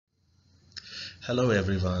Hello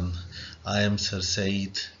everyone, I am Sir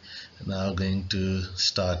Said. Now going to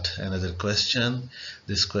start another question.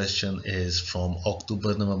 This question is from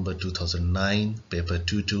October-November 2009, paper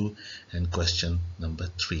 2-2 and question number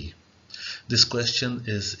 3. This question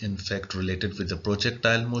is in fact related with the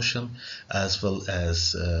projectile motion as well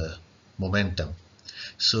as momentum.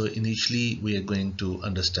 So initially we are going to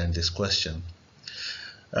understand this question.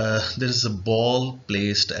 There is a ball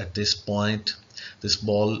placed at this point. This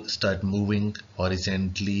ball start moving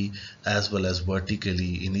horizontally as well as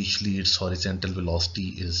vertically. Initially its horizontal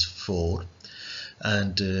velocity is 4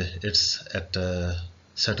 and it's at a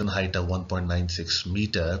certain height of 1.96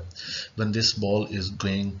 meter. When this ball is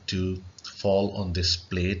going to fall on this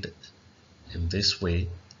plate in this way,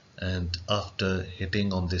 and after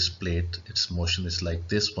hitting on this plate its motion is like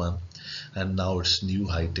this one, and now its new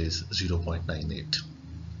height is 0.98.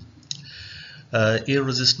 Air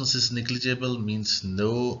resistance is negligible, means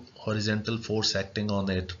no horizontal force acting on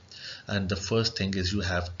it, and the first thing is you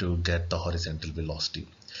have to get the horizontal velocity.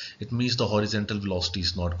 It means the horizontal velocity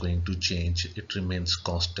is not going to change, it remains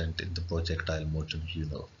constant in the projectile motion,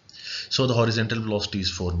 So the horizontal velocity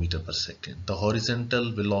is 4 meters per second. The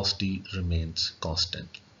horizontal velocity remains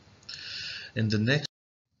constant. In the next,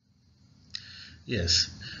 yes,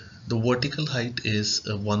 the vertical height is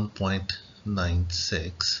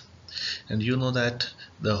 1.96, and you know that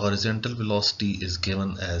the horizontal velocity is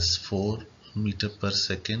given as 4 meter per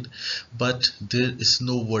second, but there is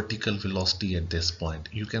no vertical velocity at this point.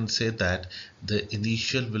 You can say that the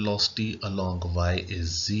initial velocity along y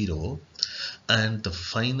is 0 and the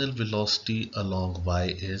final velocity along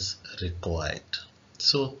y is required.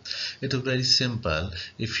 So it is very simple.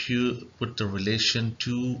 If you put the relation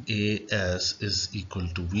 2as is equal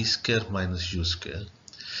to v square minus u square,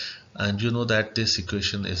 and you know that this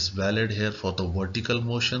equation is valid here for the vertical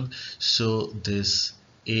motion, so this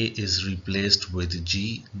a is replaced with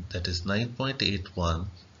g, that is 9.81.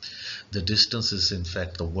 the distance is in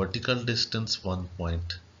fact the vertical distance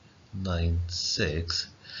 1.96,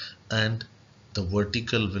 and the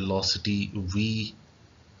vertical velocity v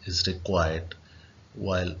is required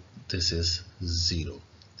while this is 0.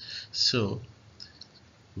 So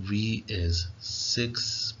v is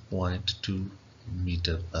 6.2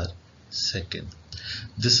 meter per second.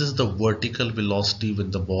 This is the vertical velocity when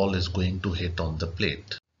the ball is going to hit on the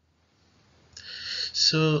plate.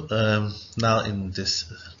 So now in this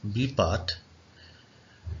B part,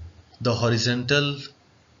 the horizontal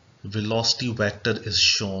velocity vector is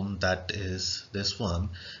shown, that is this one,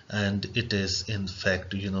 and it is in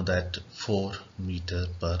fact that 4 meter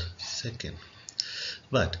per second.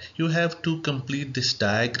 But you have to complete this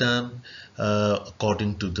diagram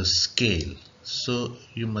according to the scale, so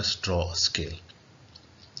you must draw a scale.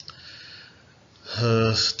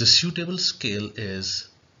 The suitable scale is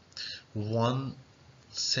 1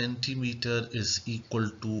 centimeter is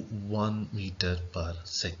equal to 1 meter per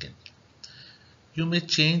second. You may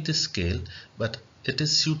change the scale, but it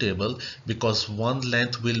is suitable because one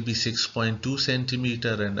length will be 6.2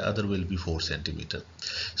 centimeter and other will be 4 centimeter.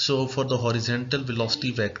 So for the horizontal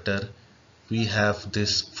velocity vector, we have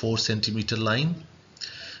this 4 centimeter line,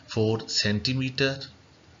 4 centimeter,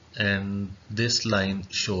 and this line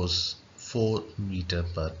shows 4 meter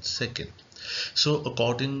per second. So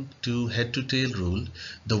according to head to tail rule,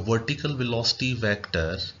 the vertical velocity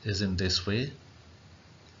vector is in this way,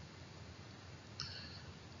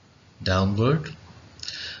 downward,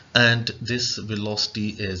 and this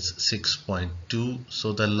velocity is 6.2,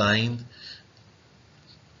 so the line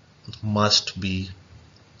must be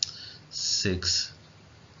 6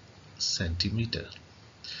 centimeter.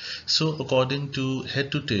 So according to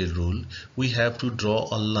head to tail rule, we have to draw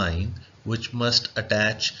a line which must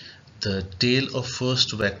attach the tail of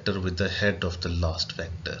first vector with the head of the last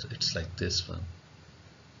vector. It's like this one,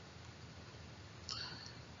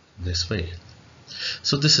 this way.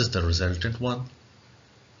 So this is the resultant one,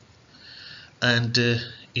 and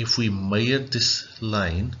if we measure this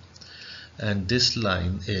line, and this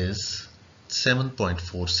line is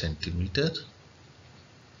 7.4 centimeter,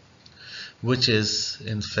 which is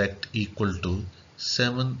in fact equal to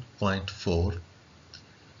 7.4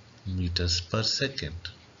 meters per second.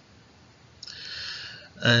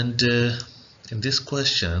 And in this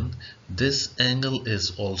question, this angle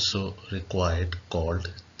is also required,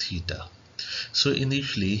 called theta. So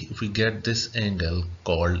initially, if we get this angle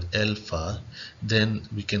called alpha, then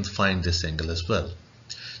we can find this angle as well.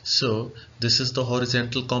 So this is the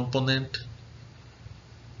horizontal component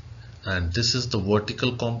and this is the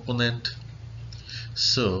vertical component.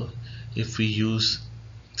 So if we use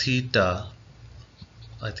theta,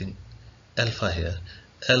 I think alpha here,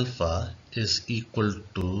 alpha is equal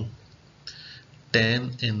to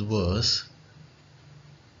tan inverse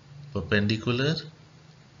perpendicular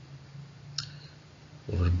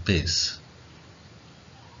over base.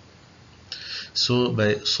 So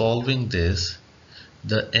by solving this,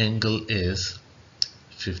 the angle is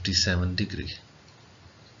 57 degree.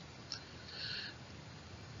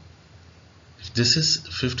 This is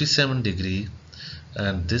 57 degree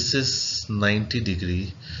and this is 90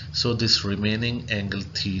 degree, so this remaining angle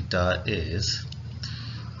theta is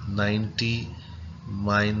 90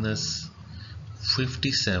 minus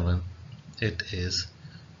 57, it is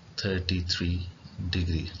 33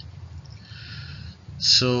 degree.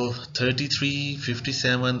 So 33,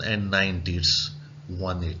 57 and 90, it's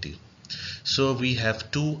 180. So we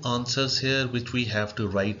have two answers here which we have to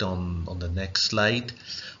write on the next slide.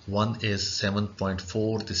 One is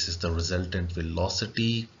 7.4, this is the resultant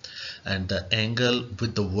velocity, and the angle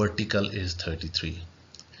with the vertical is 33.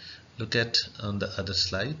 Look at on the other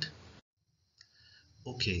slide.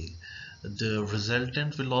 Okay, the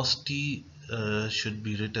resultant velocity should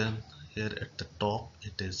be written here at the top.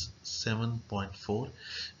 It is 7.4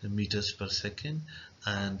 meters per second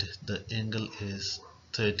and the angle is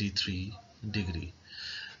 33 degree.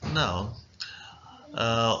 Now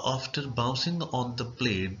after bouncing on the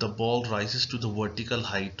plate, the ball rises to the vertical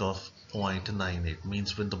height of 0.98.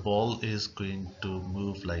 Means when the ball is going to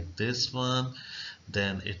move like this one,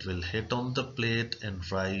 then it will hit on the plate and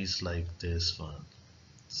rise like this one.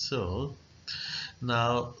 So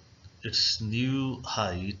now its new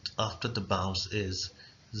height after the bounce is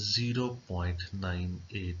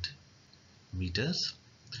 0.98 meters,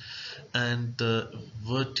 and the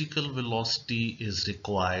vertical velocity is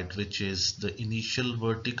required, which is the initial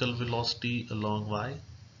vertical velocity along y.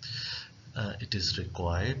 It is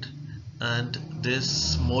required, and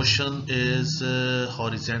this motion is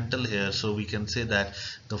horizontal here, so we can say that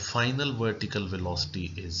the final vertical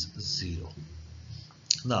velocity is 0.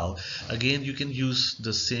 Now again you can use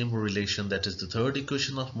the same relation, that is the third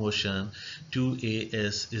equation of motion,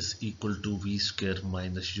 2as is equal to v square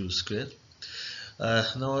minus u square.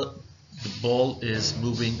 Now the ball is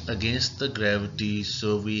moving against the gravity,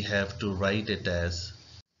 so we have to write it as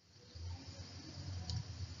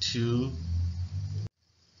 2,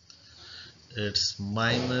 it's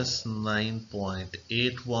minus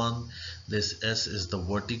 9.81. This s is the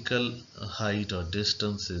vertical height or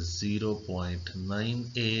distance is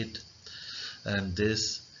 0.98, and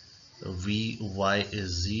this vy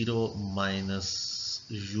is 0 minus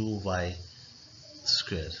uy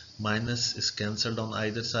square. Minus is cancelled on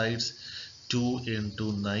either sides. 2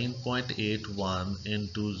 into 9.81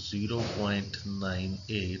 into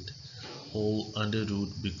 0.98 whole under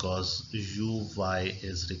root, because uy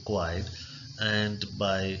is required, and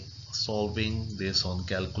by solving this on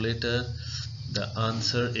calculator the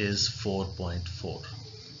answer is 4.4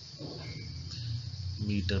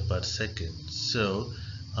 meter per second. So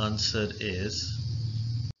answer is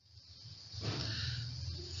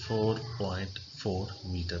 4.4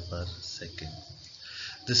 meter per second.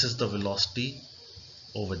 This is the velocity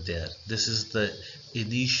over there. This is the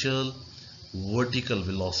initial vertical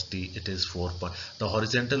velocity, it is 4. The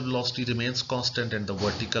horizontal velocity remains constant and the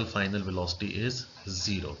vertical final velocity is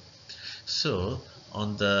 0. So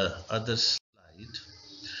on the other slide,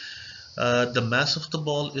 the mass of the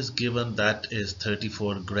ball is given, that is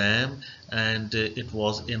 34 gram, and it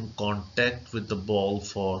was in contact with the ball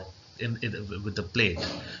with the plate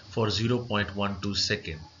for 0.12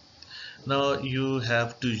 second. Now you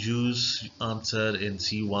have to use answer in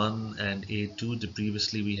C1 and A2, the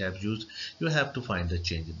previously we have used. You have to find the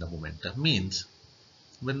change in the momentum. Means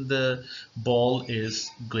when the ball is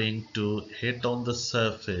going to hit on the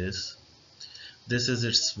surface, this is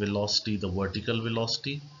its velocity, the vertical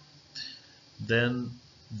velocity. Then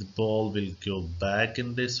the ball will go back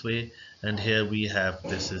in this way, and here we have,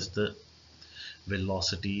 this is the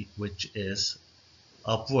velocity which is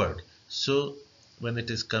upward. So when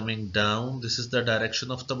it is coming down, this is the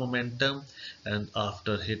direction of the momentum, and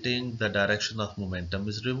after hitting, the direction of momentum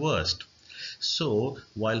is reversed. So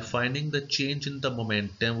while finding the change in the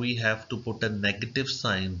momentum, we have to put a negative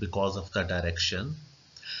sign because of the direction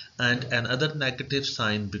and another negative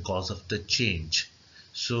sign because of the change.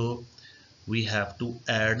 So we have to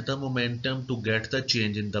add the momentum to get the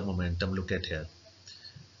change in the momentum. Look at here,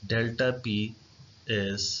 delta p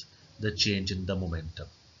is the change in the momentum.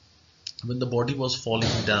 When the body was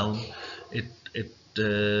falling down, its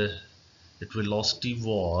velocity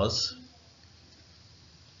was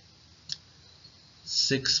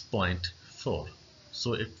 6.4.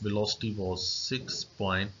 So its velocity was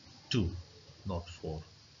 6.2, not 4.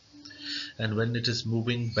 And when it is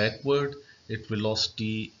moving backward, its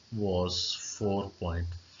velocity was 4.4.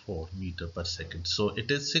 6.4 meter per second. So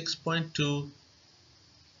it is 6.2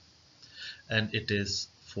 and it is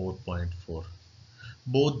 4.4.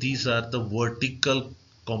 Both these are the vertical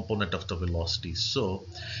component of the velocity. So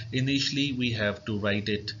initially we have to write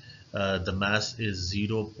it, the mass is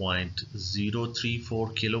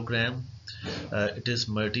 0.034 kilogram. It is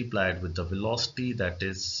multiplied with the velocity, that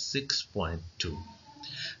is 6.2.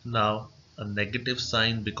 Now a negative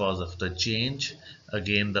sign because of the change.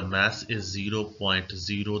 Again the mass is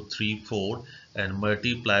 0.034 and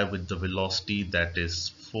multiply with the velocity, that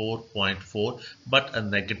is 4.4, but a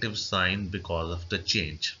negative sign because of the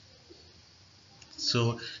change.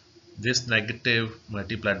 So this negative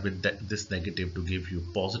multiplied with this negative to give you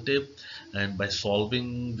positive, and by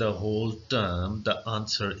solving the whole term the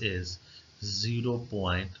answer is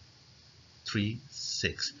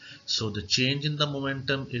 0.36. So the change in the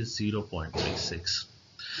momentum is 0.36.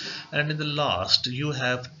 And in the last you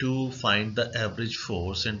have to find the average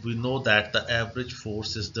force, and we know that the average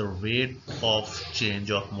force is the rate of change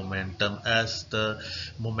of momentum. As the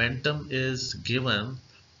momentum is given,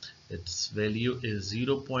 its value is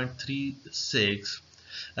 0.36,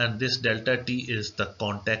 and this delta t is the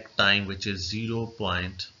contact time, which is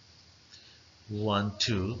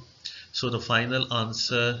 0.12. So the final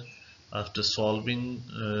answer after solving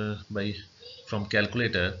by from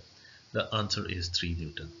calculator, the answer is 3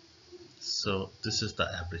 Newton. So this is the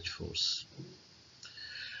average force.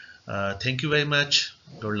 Thank you very much.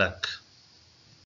 Good luck.